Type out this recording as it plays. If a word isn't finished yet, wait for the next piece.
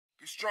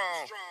strong.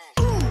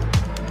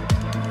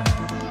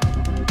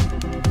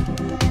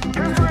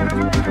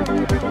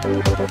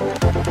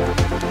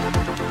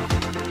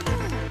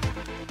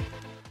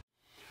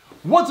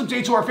 What's up,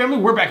 J2R family?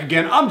 We're back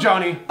again. I'm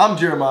Johnny. I'm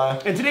Jeremiah.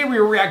 And today we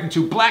are reacting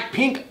to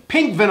BLACKPINK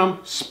Pink Venom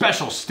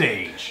Special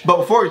Stage. But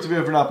before we get to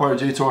video, if you're not part of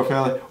J2R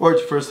family or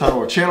it's your first time on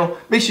our channel,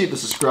 make sure you hit the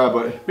subscribe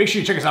button. Make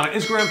sure you check us out on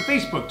Instagram,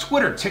 Facebook,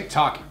 Twitter,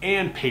 TikTok,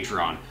 and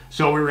Patreon.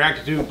 So we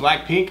reacted to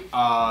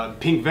BLACKPINK,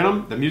 Pink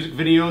Venom, the music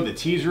video, the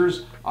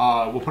teasers.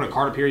 We'll put a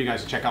card up here. You guys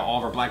can check out all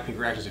of our BLACKPINK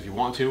reactions if you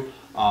want to.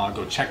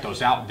 Go check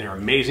those out. They're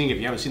amazing. If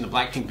you haven't seen the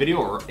BLACKPINK video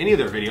or any of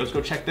their videos,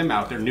 go check them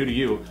out. If they're new to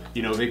you,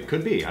 you know, they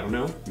could be. I don't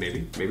know.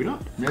 Maybe, maybe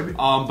not. Maybe.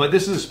 But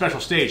this is a special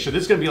stage. So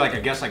this is going to be like, I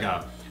guess,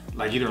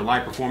 like either a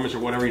live performance or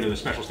whatever. You know, the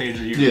special stages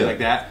are usually like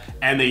that.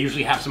 And they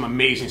usually have some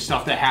amazing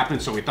stuff that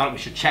happens. So we thought we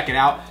should check it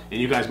out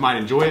and you guys might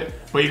enjoy it.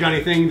 But you got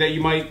anything that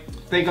you might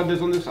think of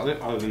this on this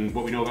other than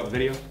what we know about the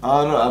video?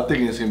 I don't know. I'm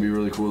thinking it's gonna be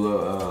really cool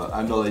though.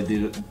 I know they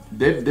did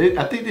it.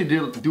 I think they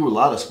did do a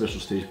lot of special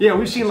stages. Yeah,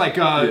 we've seen like Ink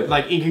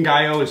and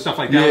Gaio and stuff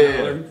like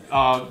that.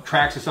 Other,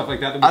 tracks and stuff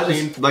like that we've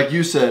seen. Like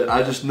you said,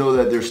 I just know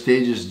that their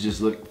stages just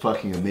look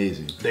fucking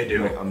amazing. They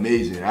do. Like,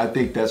 amazing. I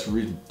think that's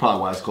probably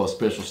why it's called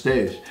special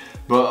stage.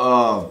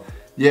 But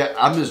yeah,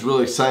 I'm just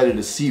really excited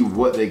to see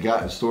what they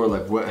got in store,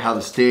 like how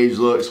the stage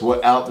looks,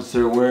 what outfits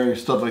they're wearing,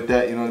 stuff like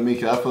that. You know what I mean?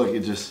 'Cause I feel like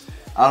it just,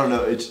 I don't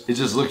know, it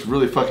just looks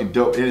really fucking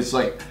dope. And it's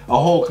like a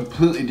whole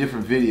completely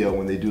different video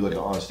when they do like an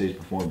on-stage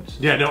performance.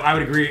 Yeah, no, I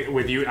would agree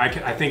with you. I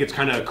think it's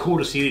kind of cool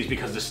to see these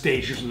because the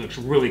stage usually looks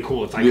really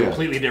cool. It's like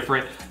completely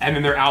different. And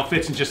then their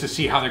outfits and just to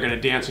see how they're going to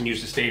dance and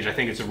use the stage, I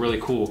think it's a really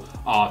cool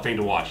thing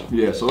to watch.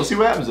 Yeah, so let's see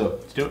what happens though.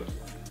 Let's do it.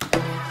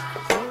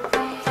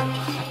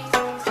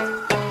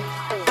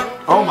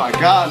 Oh my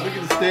god, look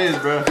at the stage,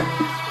 bro.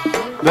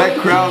 That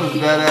crowd is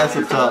badass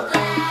up top.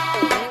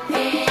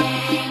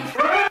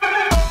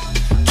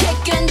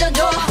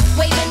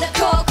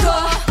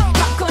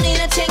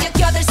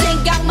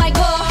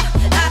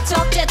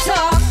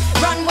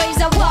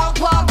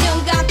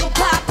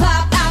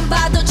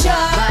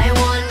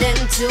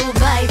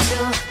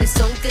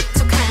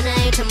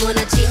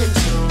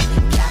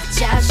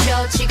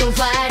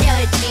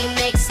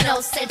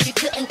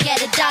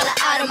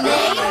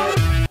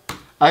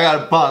 I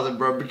gotta pause it,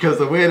 bro, because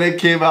the way they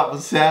came out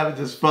was savage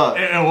as fuck.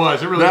 It really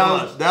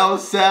was. That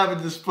was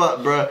savage as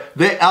fuck, bro.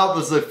 Their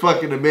outfits look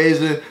fucking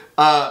amazing.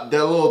 That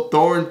little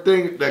thorn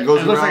thing that goes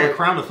around. It looks like a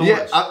crown of thorns.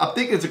 Yeah, I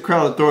think it's a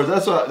crown of thorns.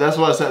 That's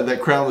why I said that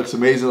crown looks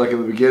amazing, like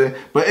in the beginning.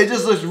 But it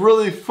just looks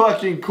really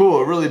fucking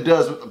cool. It really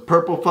does, with the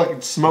purple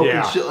fucking smoke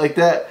and shit like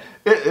that.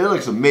 It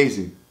looks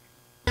amazing.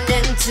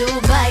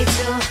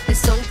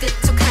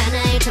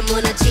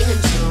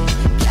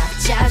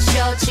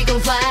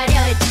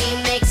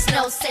 Makes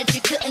no sense,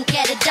 you couldn't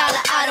get a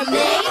dollar out of me.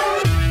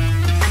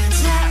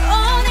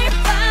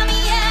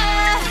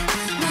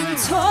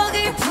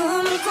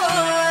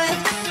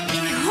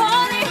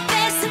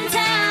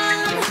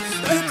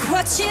 Look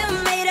what you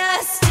made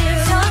us do.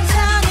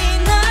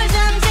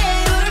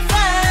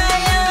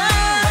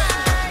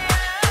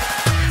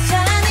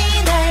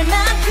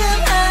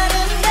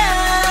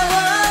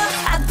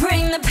 I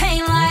bring the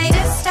pain like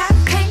this. Stop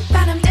pink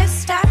venom, this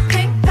stop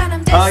pink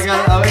venom. I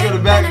gotta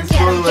back and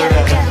forth like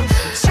that.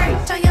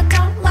 Straight till you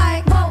don't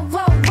like, whoa,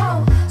 whoa,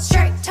 whoa.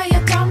 Straight till you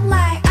don't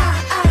like,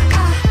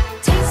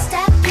 Taste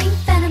that pink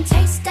venom,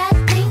 taste that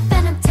pink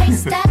venom,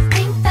 taste that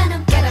pink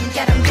venom. Get 'em,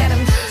 get 'em, get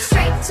 'em.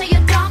 Straight till you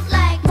don't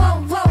like,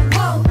 whoa, whoa,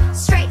 whoa.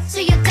 Straight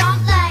till you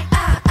don't like,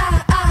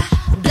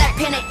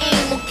 BLACKPINK and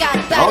Eiland got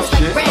bodies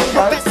like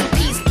Randall. Rest in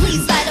peace,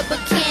 please light up a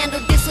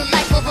candle. This a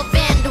life of a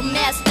vandal,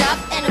 messed up,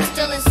 and I'm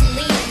still in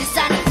saline.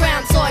 Designing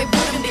ground, so it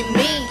wouldn't be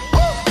me.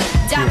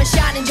 Diamond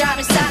shining,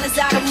 driving silence,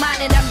 I don't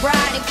mind it. I'm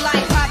riding,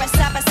 flying,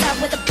 side by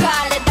side with a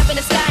pilot. Up in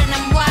the sky and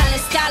I'm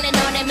wildin', styling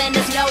on him, and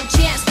there's no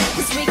chance.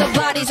 Cause we got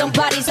bodies on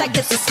bodies like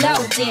this a slow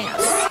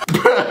dance.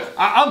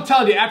 I'm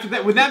telling you, after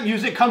that, when that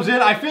music comes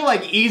in, I feel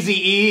like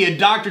Eazy-E and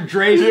Dr.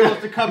 Dre's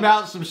supposed to come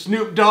out, some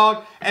Snoop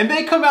Dogg, and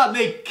they come out and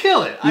they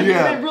kill it. I mean,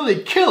 they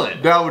really kill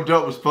it. That was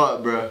dope as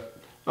fuck, bro.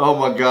 Oh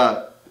my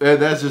god. And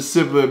that's just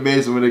simply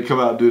amazing when they come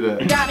out and do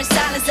that. Driving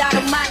silence, I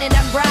don't mind it.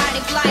 I'm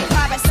riding, flying,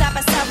 side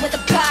by side with a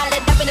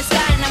pilot. Up in the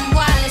sky and I'm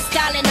wildin',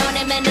 styling on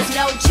him, and there's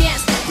no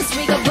chance. Cause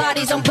we got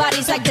bodies on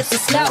bodies like this a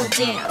slow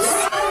dance.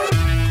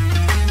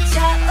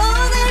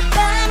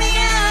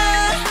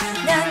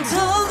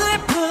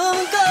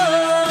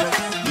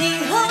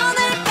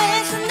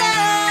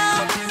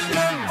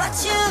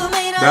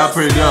 That's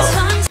pretty dope.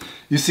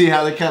 You see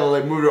how they kind of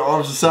like move their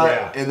arms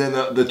aside, and then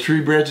the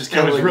tree branches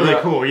kind of like. It was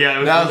really cool.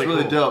 Yeah, that was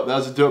really dope. That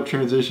was a dope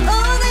transition.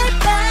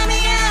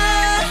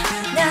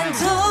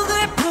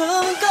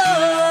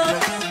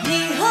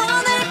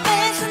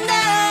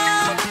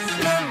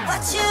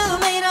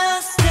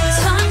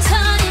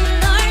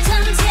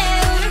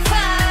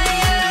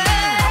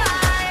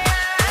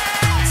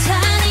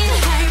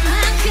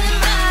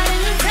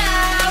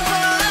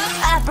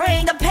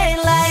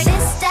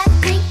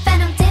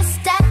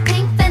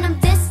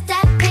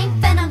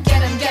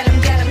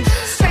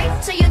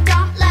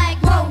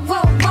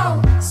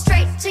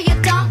 Straight till you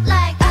don't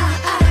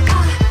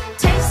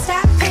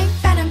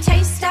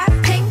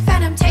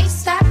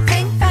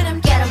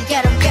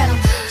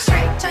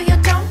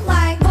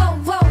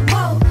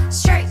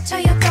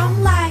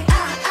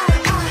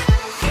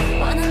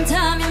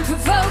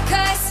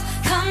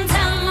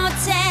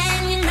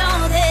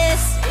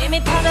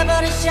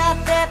body shot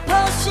that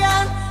potion.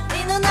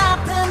 네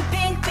눈앞은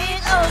핑빛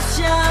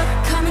ocean.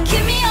 Come and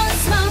give me all the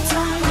smoke,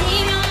 don't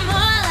need no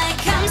more.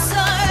 Like I'm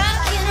so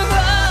rock and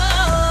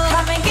roll.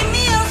 Come and give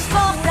me your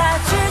smoke. 다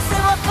줄 수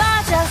없어.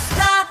 Just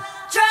stop,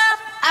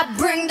 drop. I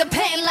bring the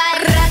pain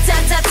like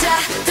ra-ta-ta-ta,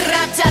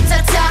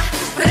 ra-ta-ta-ta,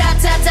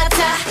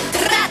 ra-ta-ta-ta,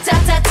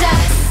 ra-ta-ta-ta,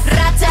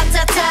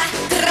 ra-ta-ta-ta,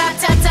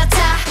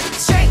 ra-ta-ta-ta.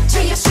 Straight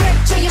to you, straight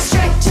to you,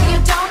 straight to you,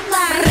 don't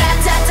lie.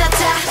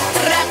 Ra-ta-ta-ta,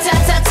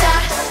 ra-ta-ta-ta,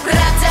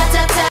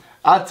 ra-ta-ta-ta.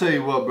 I tell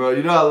you what, bro,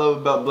 you know what I love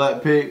about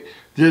Blackpink?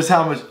 Just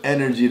how much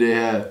energy they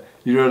have.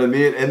 You know what I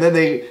mean? And then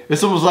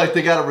it's almost like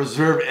they got to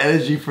reserve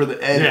energy for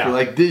the end. Yeah. For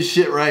like this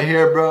shit right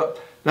here, bro.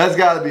 That's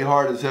got to be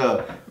hard as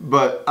hell.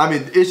 But, I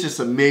mean, it's just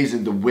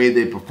amazing the way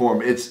they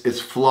perform. It's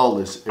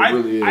flawless. It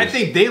really is. I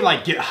think they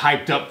like get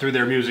hyped up through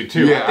their music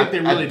too. Yeah, I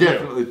think they really I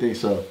definitely think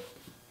so.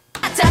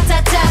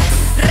 Ra-ta-ta-ta,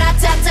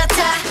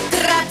 ra-ta-ta-ta,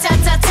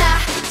 ra-ta-ta-ta.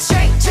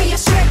 Straight to you,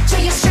 straight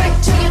to you,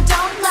 straight to you,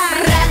 don't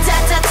lie.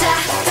 Ra-ta-ta-ta,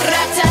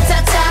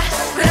 ra-ta-ta-ta,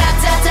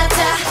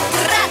 ra-ta-ta-ta,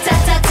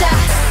 ra-ta-ta-ta,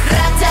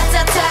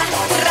 ra-ta-ta-ta,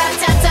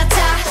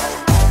 ra-ta-ta-ta.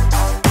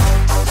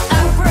 I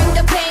bring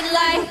the pain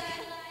like.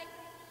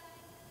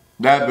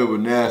 That bit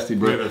was nasty,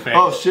 bro. Look at the fangs.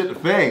 Oh, shit, the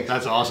fangs.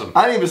 That's awesome.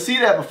 I didn't even see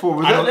that before.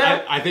 Was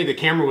that? I think the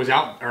camera was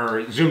out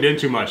or zoomed in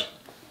too much.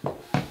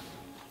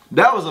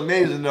 That was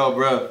amazing though,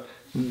 bro.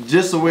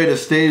 Just the way the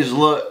stage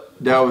looked,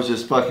 that was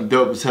just fucking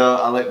dope as hell.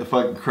 I like the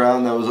fucking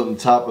crown that was on the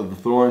top of the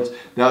thorns.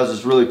 That was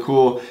just really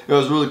cool. It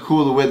was really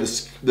cool the way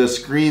the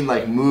screen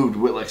like moved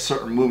with like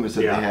certain movements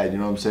that they had, you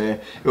know what I'm saying?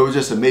 It was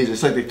just amazing.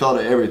 It's like they thought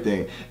of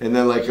everything. And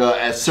then like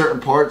at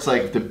certain parts,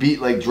 like if the beat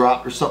like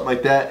dropped or something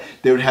like that,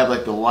 they would have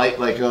like the light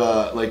like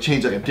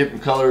change like a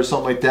different color or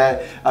something like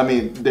that. I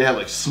mean, they had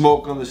like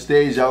smoke on the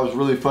stage. That was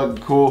really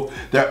fucking cool.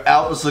 Their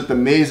outfits looked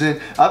amazing.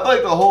 I feel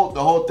like the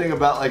whole thing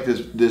about like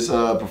this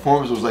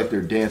performance was like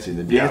their dancing.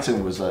 The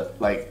dancing was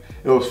like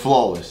it was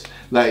flawless.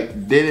 Like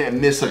they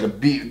didn't miss like a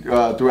beat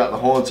throughout the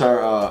whole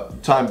entire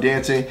time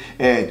dancing,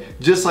 and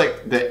just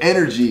like the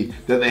energy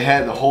that they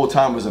had the whole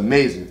time was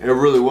amazing. It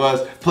really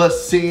was.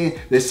 Plus singing,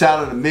 they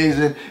sounded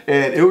amazing,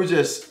 and it was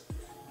just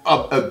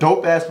a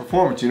dope ass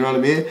performance, you know what I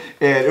mean?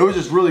 And it was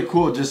just really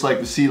cool just like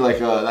to see like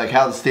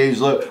how the stage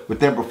looked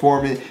with them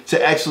performing,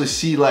 to actually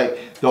see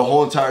like the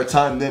whole entire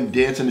time them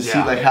dancing, to see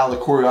like how the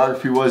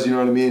choreography was, you know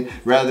what I mean?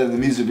 Rather than the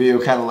music video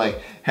kind of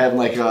like having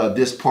like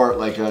this part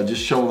like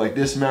just showing like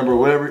this member or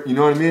whatever, you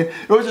know what I mean?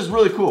 It was just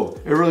really cool.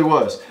 It really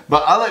was.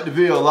 But I liked the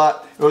video a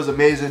lot. It was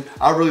amazing.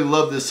 I really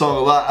love this song a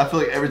lot. I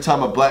feel like every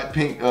time a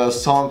Blackpink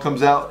song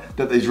comes out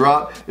that they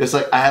drop, it's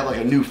like I have like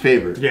a new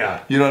favorite.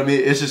 Yeah. You know what I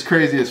mean? It's just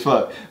crazy as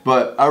fuck.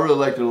 But I really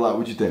liked it a lot.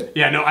 What'd you think?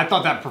 Yeah, no, I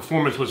thought that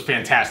performance was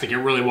fantastic. It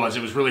really was.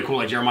 It was really cool.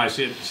 Like Jeremiah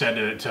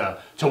said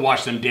to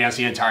watch them dance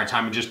the entire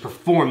time and just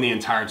perform the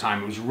entire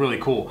time. It was really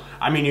cool.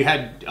 I mean, you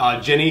had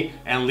Jenny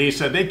and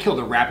Lisa. They killed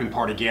the rapping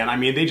part again. I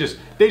mean, they just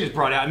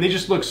brought it out, and they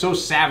just look so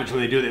savage when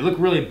they do it. They look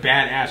really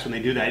badass when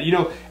they do that. You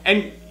know,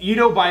 and you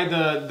know by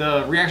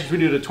the reactions we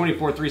do to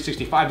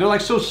 24/365, they're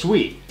like so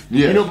sweet.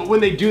 Yeah. You know, but when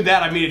they do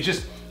that, I mean,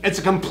 it's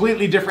a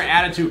completely different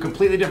attitude,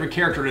 completely different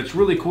character, and it's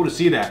really cool to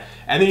see that.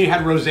 And then you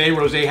had Rose.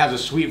 Rose has a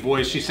sweet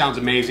voice. She sounds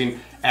amazing.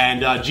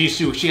 And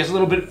Jisoo, she has a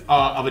little bit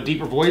of a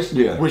deeper voice,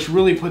 which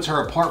really puts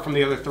her apart from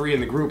the other three in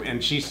the group.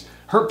 And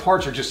her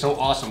parts are just so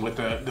awesome with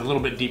the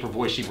little bit deeper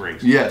voice she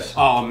brings. Yes.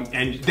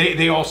 And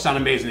they all sound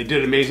amazing. They did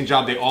an amazing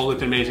job. They all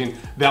looked amazing.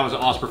 That was an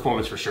awesome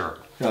performance for sure.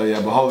 Hell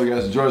yeah, but hopefully you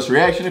guys enjoyed this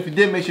reaction. If you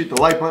did, make sure you hit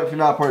the like button. If you're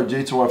not part of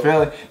J2R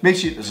family, make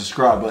sure you hit the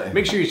subscribe button.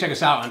 Make sure you check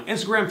us out on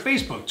Instagram,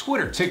 Facebook,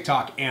 Twitter,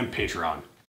 TikTok, and Patreon.